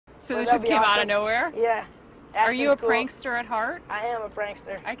So this just came out of nowhere? Yeah. Are you a cool. prankster at heart? I am a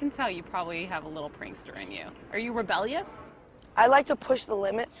prankster. I can tell you probably have a little prankster in you. Are you rebellious? I like to push the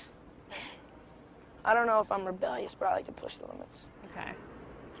limits. I don't know if I'm rebellious, but I like to push the limits. Okay.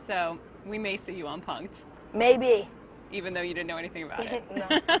 So we may see you on Punk'd. Maybe. Even though you didn't know anything about it.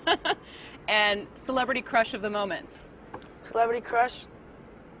 No. And celebrity crush of the moment? Celebrity crush?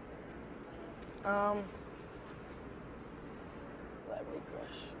 Celebrity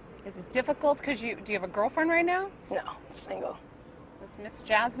crush. Is it difficult because do you have a girlfriend right now? No, I'm single. Is Miss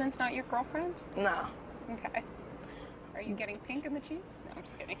Jasmine's not your girlfriend? No. Okay. Are you getting pink in the cheeks? No, I'm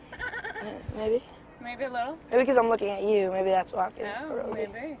just kidding. Maybe. Maybe a little. Maybe because I'm looking at you. Maybe that's why I'm getting so rosy.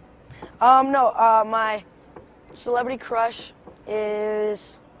 Maybe. No, my celebrity crush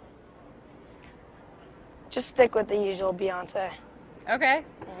is... Just stick with the usual, Beyonce. Okay.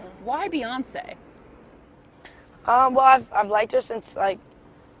 Why Beyonce? Well, I've liked her since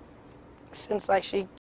she